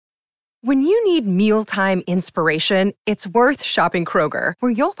When you need mealtime inspiration, it's worth shopping Kroger,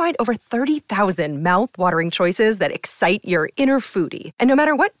 where you'll find over 30,000 mouth-watering choices that excite your inner foodie. And no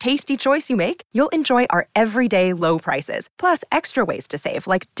matter what tasty choice you make, you'll enjoy our everyday low prices, plus extra ways to save,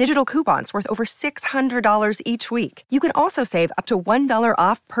 like digital coupons worth over $600 each week. You can also save up to $1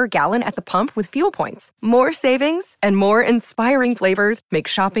 off per gallon at the pump with fuel points. More savings and more inspiring flavors make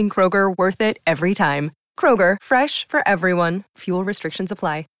shopping Kroger worth it every time. Kroger, fresh for everyone. Fuel restrictions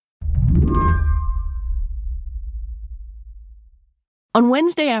apply. On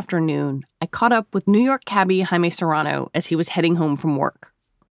Wednesday afternoon, I caught up with New York cabbie Jaime Serrano as he was heading home from work.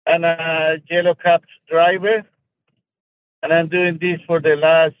 I'm a yellow cab driver, and I'm doing this for the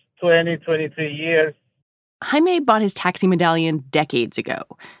last 23 years. Jaime bought his taxi medallion decades ago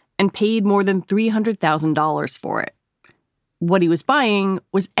and paid more than $300,000 for it. What he was buying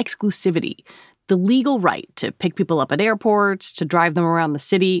was exclusivity, the legal right to pick people up at airports, to drive them around the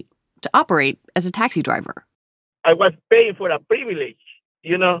city, to operate as a taxi driver. I was paying for a privilege,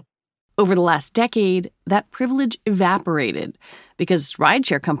 you know. Over the last decade, that privilege evaporated because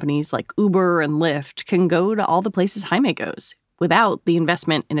rideshare companies like Uber and Lyft can go to all the places Jaime goes without the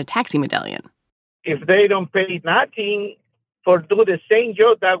investment in a taxi medallion. If they don't pay nothing for do the same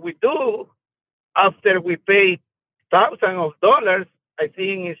job that we do, after we pay thousands of dollars, I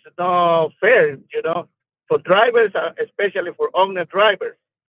think it's not fair, you know, for drivers, especially for owner drivers.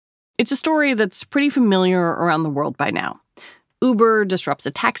 It's a story that's pretty familiar around the world by now. Uber disrupts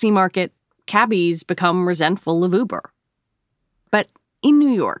a taxi market. Cabbies become resentful of Uber. But in New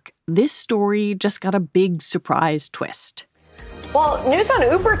York, this story just got a big surprise twist. Well, news on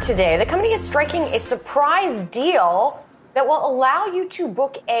Uber today. The company is striking a surprise deal that will allow you to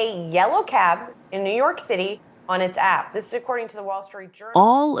book a yellow cab in New York City on its app. This is according to the Wall Street Journal.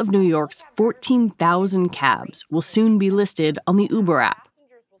 All of New York's 14,000 cabs will soon be listed on the Uber app.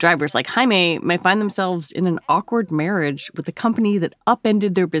 Drivers like Jaime may find themselves in an awkward marriage with the company that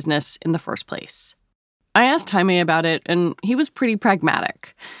upended their business in the first place. I asked Jaime about it, and he was pretty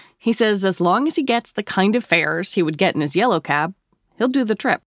pragmatic. He says as long as he gets the kind of fares he would get in his yellow cab, he'll do the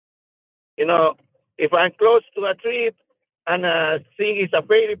trip. You know, if I'm close to a trip and seeing it's a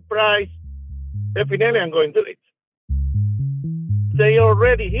fair price, definitely I'm going to do it. They're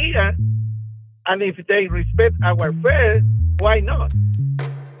already here, and if they respect our fare, why not?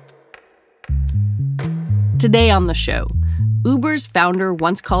 Today on the show, Uber's founder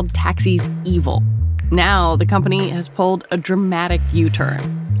once called taxis evil. Now the company has pulled a dramatic U-turn,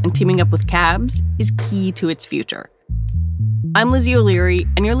 and teaming up with cabs is key to its future. I'm Lizzie O'Leary,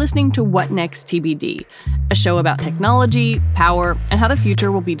 and you're listening to What Next TBD, a show about technology, power, and how the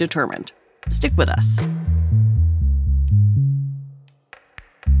future will be determined. Stick with us.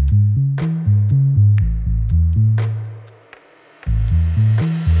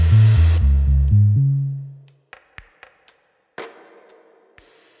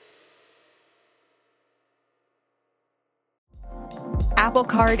 Apple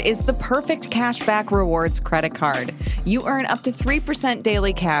Card is the perfect cashback rewards credit card. You earn up to 3%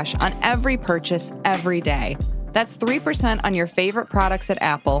 daily cash on every purchase every day. That's 3% on your favorite products at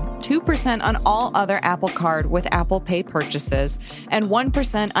Apple, 2% on all other Apple Card with Apple Pay purchases, and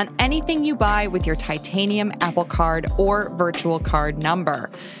 1% on anything you buy with your titanium Apple Card or virtual card number.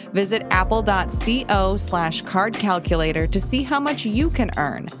 Visit apple.co/card calculator to see how much you can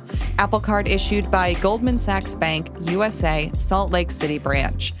earn. Apple Card issued by Goldman Sachs Bank, USA, Salt Lake City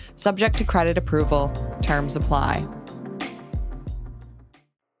branch. Subject to credit approval. Terms apply.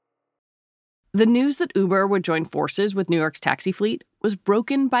 The news that Uber would join forces with New York's taxi fleet was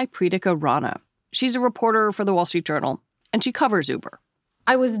broken by Pritika Rana. She's a reporter for the Wall Street Journal, and she covers Uber.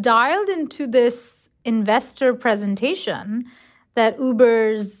 I was dialed into this investor presentation that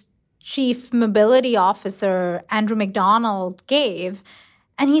Uber's chief mobility officer, Andrew McDonald, gave,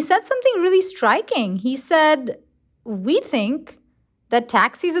 and he said something really striking. He said, "We think that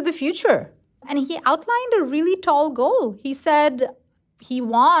taxis are the future." And he outlined a really tall goal. He said he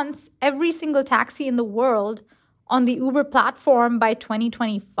wants every single taxi in the world on the Uber platform by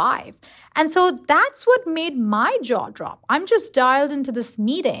 2025. And so that's what made my jaw drop. I'm just dialed into this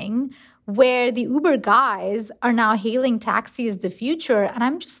meeting where the Uber guys are now hailing taxi as the future. And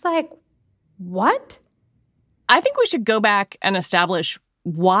I'm just like, what? I think we should go back and establish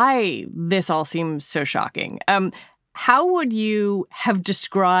why this all seems so shocking. How would you have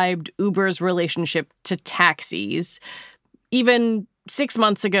described Uber's relationship to taxis even 6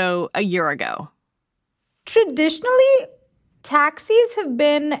 months ago, a year ago? Traditionally, taxis have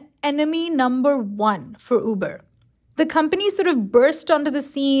been enemy number one for Uber. the company sort of burst onto the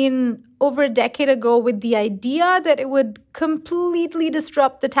scene over a decade ago with the idea that it would completely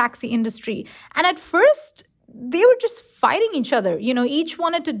disrupt the taxi industry. And at first, they were just fighting each other. Each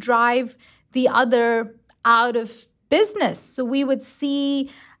wanted to drive the other out of business. So we would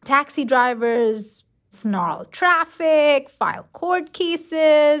see taxi drivers snarl traffic, file court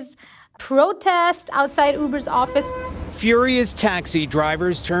cases, protest outside Uber's office. Furious taxi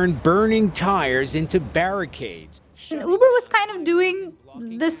drivers turned burning tires into barricades. And Uber was kind of doing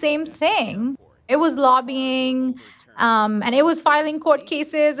the same thing. It was lobbying, and it was filing court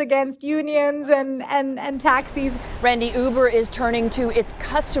cases against unions and taxis. Randy, Uber is turning to its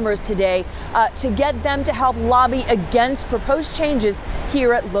customers today to get them to help lobby against proposed changes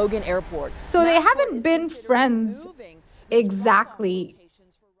here at Logan Airport. So they haven't been friends exactly.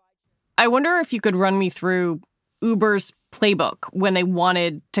 I wonder if you could run me through Uber's playbook when they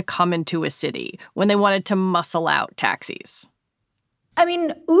wanted to come into a city, when they wanted to muscle out taxis. I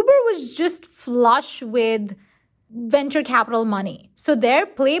mean, Uber was just flush with venture capital money. So their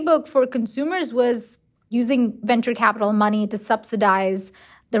playbook for consumers was using venture capital money to subsidize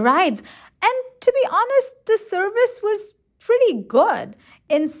the rides. And to be honest, the service was pretty good.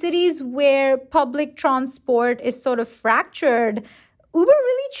 In cities where public transport is sort of fractured, Uber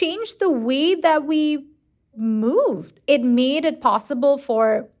really changed the way that we moved. It made it possible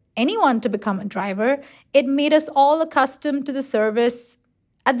for anyone to become a driver. It made us all accustomed to the service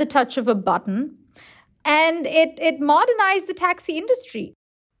at the touch of a button. And it modernized the taxi industry.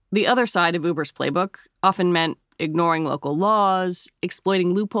 The other side of Uber's playbook often meant ignoring local laws,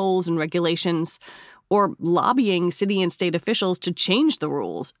 exploiting loopholes and regulations, or lobbying city and state officials to change the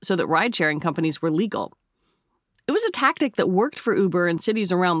rules so that ride-sharing companies were legal. It was a tactic that worked for Uber in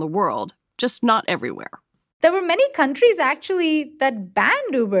cities around the world, just not everywhere. There were many countries, actually, that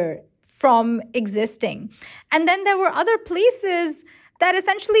banned Uber from existing. And then there were other places that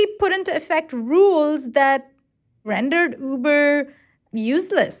essentially put into effect rules that rendered Uber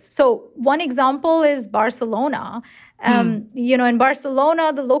useless. So one example is Barcelona. In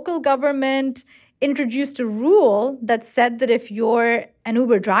Barcelona, the local government introduced a rule that said that if you're an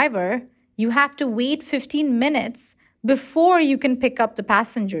Uber driver, you have to wait 15 minutes before you can pick up the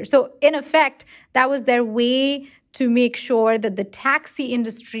passenger. So in effect, that was their way to make sure that the taxi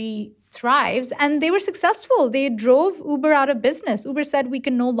industry thrives. And they were successful. They drove Uber out of business. Uber said we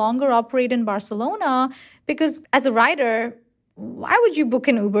can no longer operate in Barcelona because as a rider, why would you book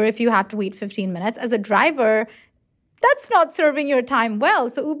an Uber if you have to wait 15 minutes? As a driver, that's not serving your time well.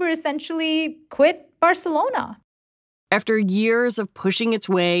 So Uber essentially quit Barcelona. After years of pushing its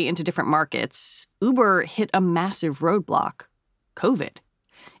way into different markets, Uber hit a massive roadblock: COVID.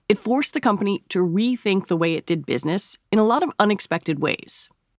 It forced the company to rethink the way it did business in a lot of unexpected ways.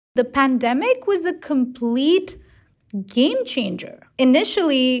 The pandemic was a complete game changer.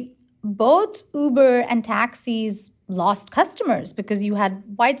 Initially, both Uber and taxis lost customers because you had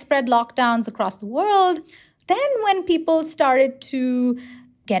widespread lockdowns across the world. Then when people started to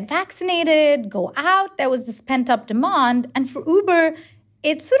get vaccinated, go out, there was this pent-up demand. And for Uber,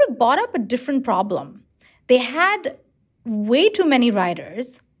 it sort of brought up a different problem. They had way too many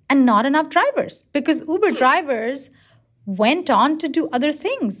riders and not enough drivers because Uber drivers went on to do other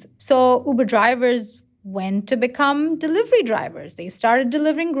things. So Uber drivers went to become delivery drivers. They started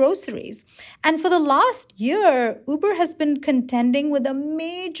delivering groceries. And for the last year, Uber has been contending with a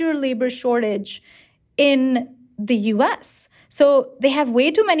major labor shortage in the US. So they have way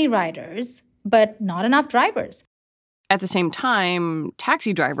too many riders, but not enough drivers. At the same time,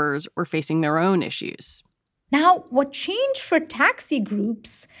 taxi drivers were facing their own issues. Now, what changed for taxi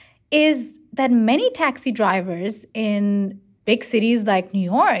groups is that many taxi drivers in big cities like New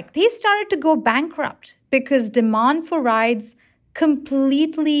York, they started to go bankrupt because demand for rides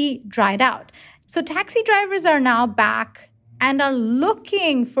completely dried out. So taxi drivers are now back and are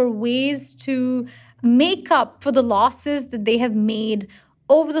looking for ways to make up for the losses that they have made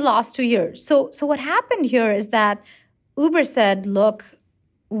over the last 2 years. So what happened here is that Uber said, look,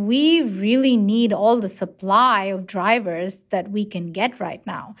 we really need all the supply of drivers that we can get right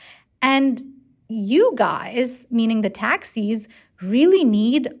now. And you guys, meaning the taxis, really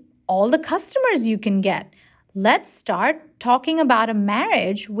need all the customers you can get. Let's start talking about a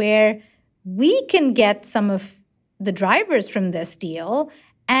marriage where we can get some of the drivers from this deal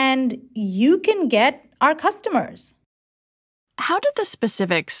and you can get our customers. How did the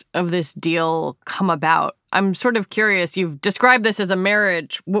specifics of this deal come about? I'm sort of curious. You've described this as a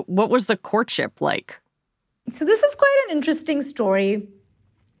marriage. What was the courtship like? So this is quite an interesting story.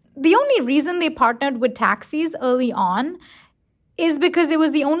 The only reason they partnered with taxis early on is because it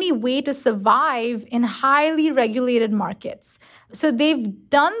was the only way to survive in highly regulated markets. So they've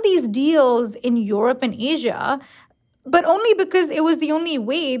done these deals in Europe and Asia, but only because it was the only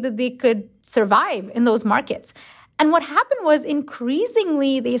way that they could survive in those markets. And what happened was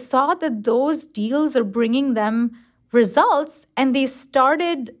increasingly they saw that those deals are bringing them results, and they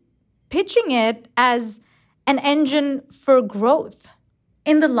started pitching it as an engine for growth.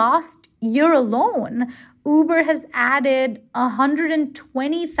 In the last year alone, Uber has added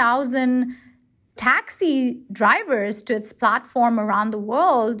 120,000 taxi drivers to its platform around the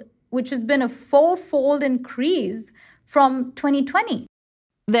world, which has been a fourfold increase from 2020.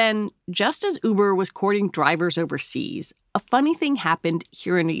 Then, just as Uber was courting drivers overseas, a funny thing happened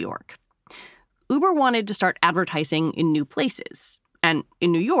here in New York. Uber wanted to start advertising in new places. And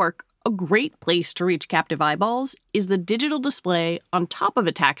in New York, a great place to reach captive eyeballs is the digital display on top of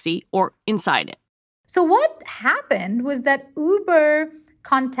a taxi or inside it. So what happened was that Uber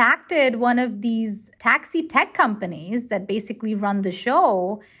contacted one of these taxi tech companies that basically run the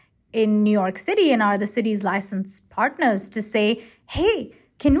show in New York City and are the city's licensed partners to say, hey,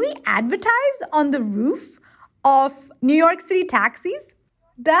 can we advertise on the roof of New York City taxis?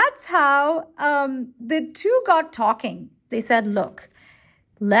 That's how the two got talking. They said, look,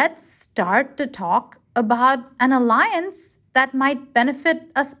 let's start to talk about an alliance that might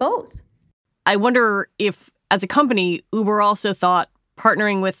benefit us both. I wonder if, as a company, Uber also thought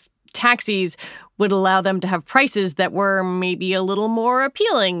partnering with taxis would allow them to have prices that were maybe a little more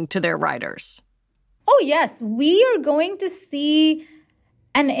appealing to their riders. Oh, yes. We are going to see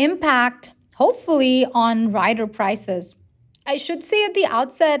an impact, hopefully, on rider prices. I should say at the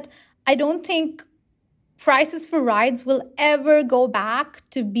outset, I don't think prices for rides will ever go back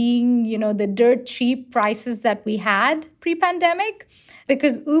to being, the dirt cheap prices that we had pre-pandemic,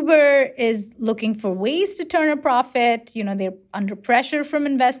 because Uber is looking for ways to turn a profit. They're under pressure from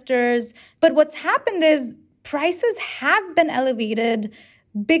investors. But what's happened is prices have been elevated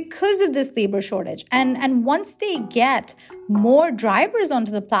because of this labor shortage. And once they get more drivers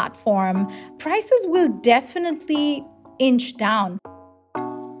onto the platform, prices will definitely inch down.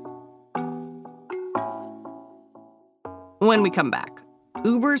 When we come back,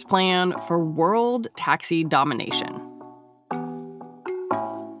 Uber's plan for world taxi domination.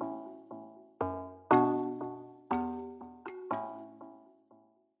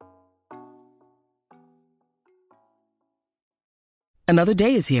 Another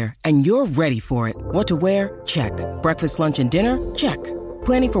day is here, and you're ready for it. What to wear? Check. Breakfast, lunch, and dinner? Check.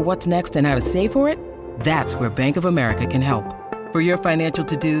 Planning for what's next and how to save for it? That's where Bank of America can help. For your financial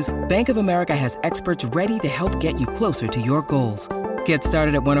to-dos, Bank of America has experts ready to help get you closer to your goals. Get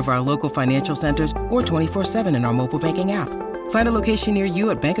started at one of our local financial centers or 24/7 in our mobile banking app. Find a location near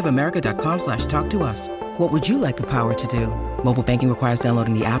you at bankofamerica.com/talktous. What would you like the power to do? Mobile banking requires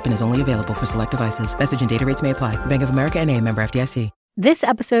downloading the app and is only available for select devices. Message and data rates may apply. Bank of America NA, member FDIC. This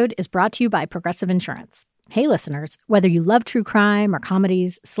episode is brought to you by Progressive Insurance. Hey, listeners, whether you love true crime or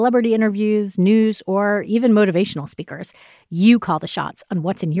comedies, celebrity interviews, news, or even motivational speakers, you call the shots on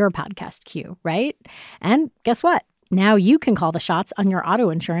what's in your podcast queue, right? And guess what? Now you can call the shots on your auto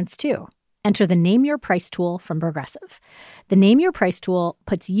insurance, too. Enter the Name Your Price tool from Progressive. The Name Your Price tool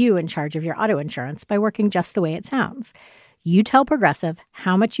puts you in charge of your auto insurance by working just the way it sounds. You tell Progressive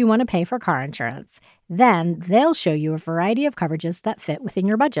how much you want to pay for car insurance. Then they'll show you a variety of coverages that fit within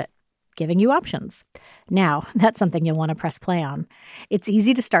your budget, giving you options. Now, that's something you'll want to press play on. It's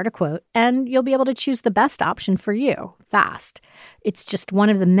easy to start a quote, and you'll be able to choose the best option for you fast. It's just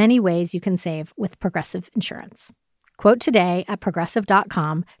one of the many ways you can save with Progressive Insurance. Quote today at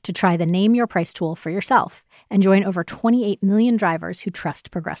Progressive.com to try the Name Your Price tool for yourself and join over 28 million drivers who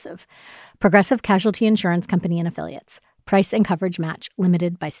trust Progressive. Progressive Casualty Insurance Company and Affiliates. Price and coverage match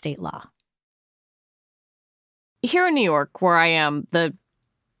limited by state law. Here in New York, where I am, the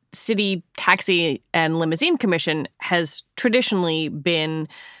City Taxi and Limousine Commission has traditionally been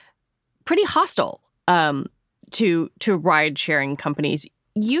pretty hostile to ride-sharing companies.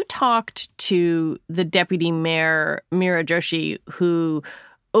 You talked to the deputy mayor, Meera Joshi, who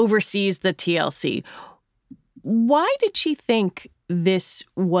oversees the TLC. Why did she think this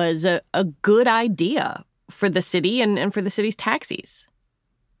was a good idea for the city and for the city's taxis?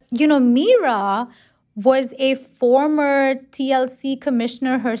 Meera was a former TLC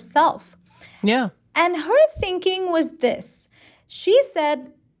commissioner herself. Yeah. And her thinking was this. She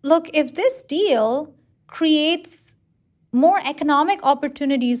said, look, if this deal creates more economic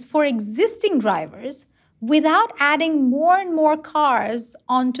opportunities for existing drivers without adding more and more cars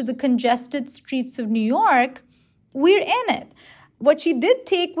onto the congested streets of New York, we're in it. What she did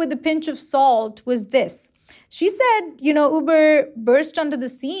take with a pinch of salt was this. She said, Uber burst onto the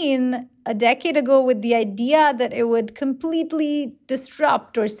scene a decade ago with the idea that it would completely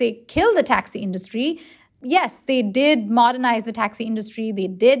disrupt or, say, kill the taxi industry. Yes, they did modernize the taxi industry. They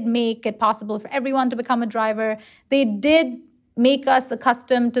did make it possible for everyone to become a driver. They did make us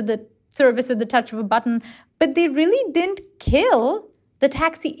accustomed to the service at the touch of a button, but they really didn't kill the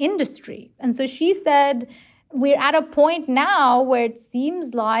taxi industry. And so she said, we're at a point now where it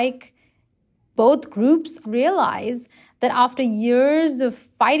seems like both groups realize that after years of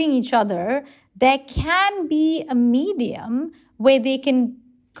fighting each other, there can be a medium where they can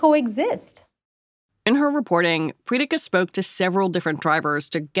coexist. In her reporting, Pritika spoke to several different drivers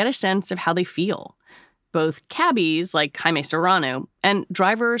to get a sense of how they feel. Both cabbies, like Jaime Serrano, and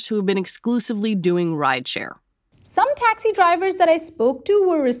drivers who have been exclusively doing rideshare. Some taxi drivers that I spoke to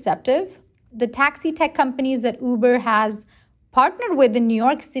were receptive. The taxi tech companies that Uber has partnered with in New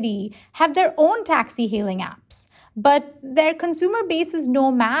York City have their own taxi hailing apps, but their consumer base is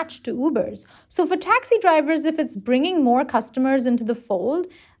no match to Uber's. So for taxi drivers, if it's bringing more customers into the fold,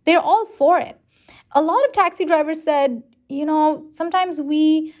 they're all for it. A lot of taxi drivers said, sometimes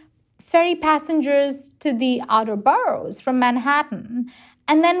we ferry passengers to the outer boroughs from Manhattan,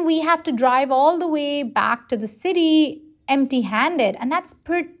 and then we have to drive all the way back to the city empty-handed. And that's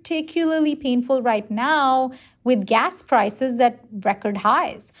particularly painful right now with gas prices at record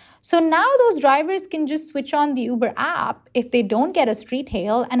highs. So now those drivers can just switch on the Uber app if they don't get a street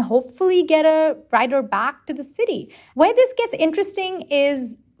hail and hopefully get a rider back to the city. Where this gets interesting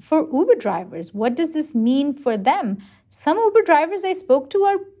is for Uber drivers. What does this mean for them? Some Uber drivers I spoke to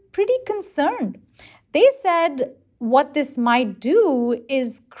are pretty concerned. They said what this might do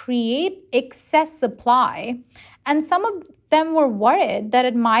is create excess supply. And some of them were worried that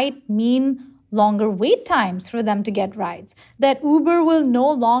it might mean longer wait times for them to get rides, that Uber will no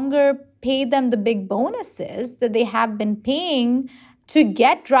longer pay them the big bonuses that they have been paying to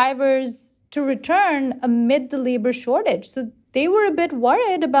get drivers to return amid the labor shortage. So they were a bit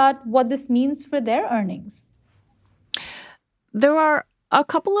worried about what this means for their earnings. There are a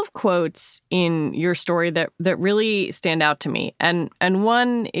couple of quotes in your story that really stand out to me. And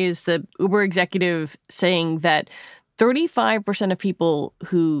one is the Uber executive saying that 35% of people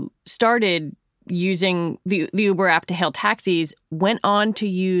who started using the Uber app to hail taxis went on to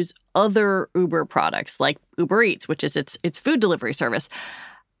use other Uber products like Uber Eats, which is its food delivery service.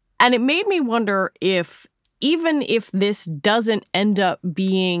 And it made me wonder if even if this doesn't end up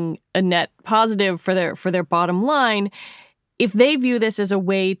being a net positive for their bottom line, if they view this as a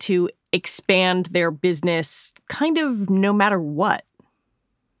way to expand their business kind of no matter what.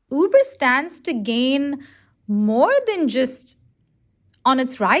 Uber stands to gain more than just on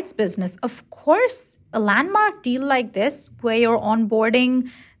its rides business. Of course, a landmark deal like this, where you're onboarding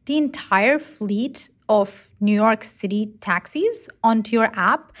the entire fleet of New York City taxis onto your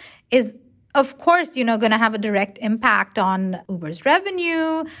app, is, of course, going to have a direct impact on Uber's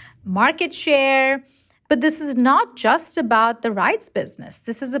revenue, market share. But this is not just about the rides business.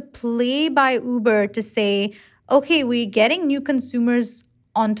 This is a play by Uber to say, okay, we're getting new consumers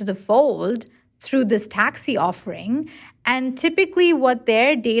onto the fold through this taxi offering. And typically what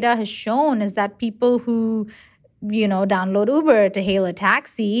their data has shown is that people who, download Uber to hail a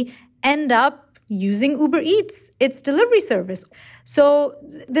taxi end up using Uber Eats, its delivery service. So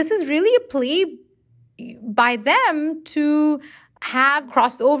this is really a play by them to have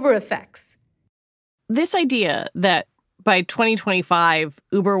crossover effects. This idea that by 2025,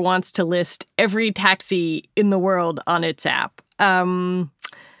 Uber wants to list every taxi in the world on its app. I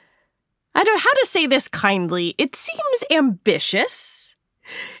don't know how to say this kindly. It seems ambitious.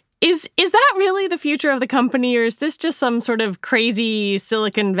 Is that really the future of the company, or is this just some sort of crazy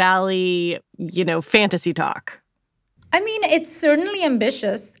Silicon Valley, fantasy talk? I mean, it's certainly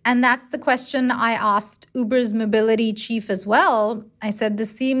ambitious. And that's the question I asked Uber's mobility chief as well. I said, this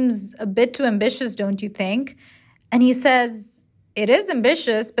seems a bit too ambitious, don't you think? And he says it is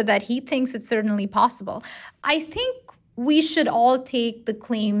ambitious, but that he thinks it's certainly possible. I think we should all take the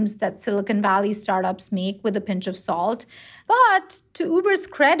claims that Silicon Valley startups make with a pinch of salt. But to Uber's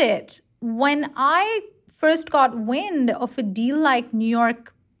credit, when I first got wind of a deal like New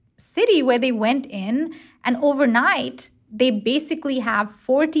York City, where they went in and overnight, they basically have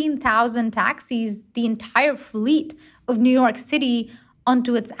 14,000 taxis, the entire fleet of New York City,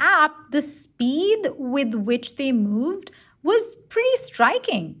 onto its app, the speed with which they moved was pretty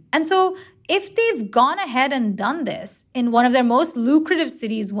striking. And so if they've gone ahead and done this in one of their most lucrative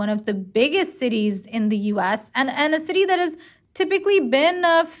cities, one of the biggest cities in the US, and a city that has typically been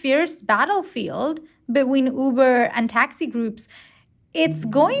a fierce battlefield between Uber and taxi groups, it's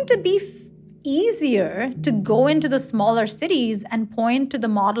going to be easier to go into the smaller cities and point to the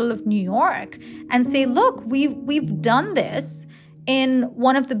model of New York and say, look, we've done this in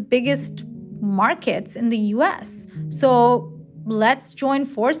one of the biggest markets in the US. So let's join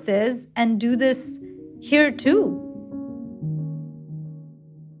forces and do this here too.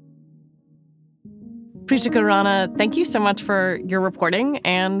 Pritika Rana, thank you so much for your reporting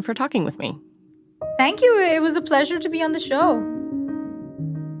and for talking with me. Thank you. It was a pleasure to be on the show.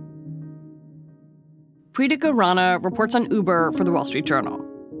 Pritika Rana reports on Uber for The Wall Street Journal.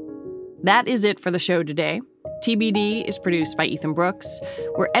 That is it for the show today. TBD is produced by Ethan Brooks.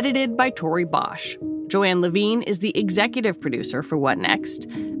 We're edited by Tori Bosch. Joanne Levine is the executive producer for What Next.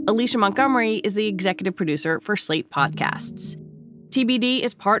 Alicia Montgomery is the executive producer for Slate Podcasts. TBD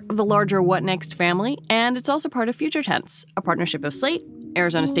is part of the larger What Next family, and it's also part of Future Tense, a partnership of Slate,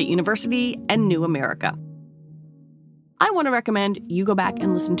 Arizona State University, and New America. I want to recommend you go back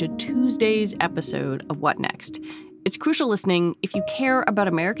and listen to Tuesday's episode of What Next. It's crucial listening if you care about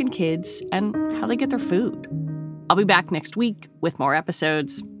American kids and how they get their food. I'll be back next week with more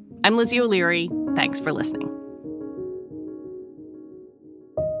episodes. I'm Lizzie O'Leary. Thanks for listening.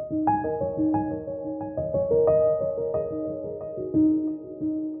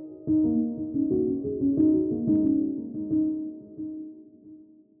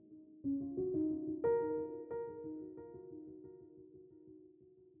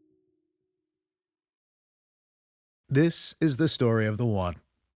 This is the story of the one.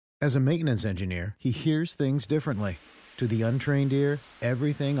 As a maintenance engineer, he hears things differently. To the untrained ear,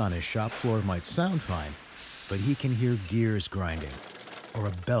 everything on his shop floor might sound fine, but he can hear gears grinding or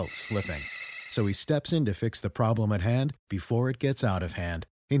a belt slipping. So he steps in to fix the problem at hand before it gets out of hand.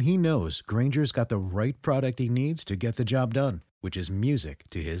 And he knows Grainger's got the right product he needs to get the job done, which is music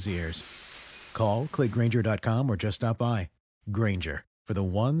to his ears. Call, click Grainger.com, or just stop by. Grainger, for the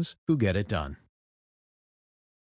ones who get it done.